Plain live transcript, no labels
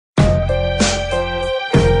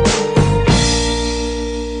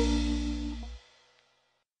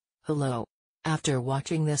below. After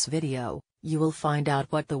watching this video, you will find out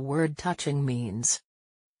what the word touching means.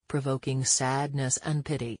 Provoking sadness and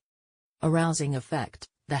pity. Arousing effect.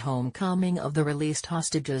 The homecoming of the released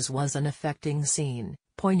hostages was an affecting scene.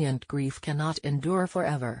 Poignant grief cannot endure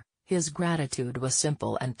forever. His gratitude was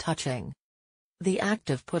simple and touching. The act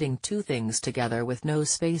of putting two things together with no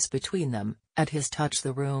space between them, at his touch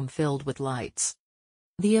the room filled with lights.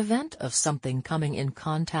 The event of something coming in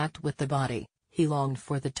contact with the body, he longed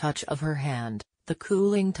for the touch of her hand, the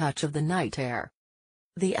cooling touch of the night air.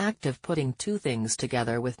 The act of putting two things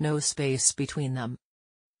together with no space between them.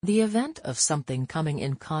 The event of something coming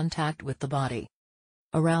in contact with the body.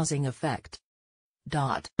 Arousing effect.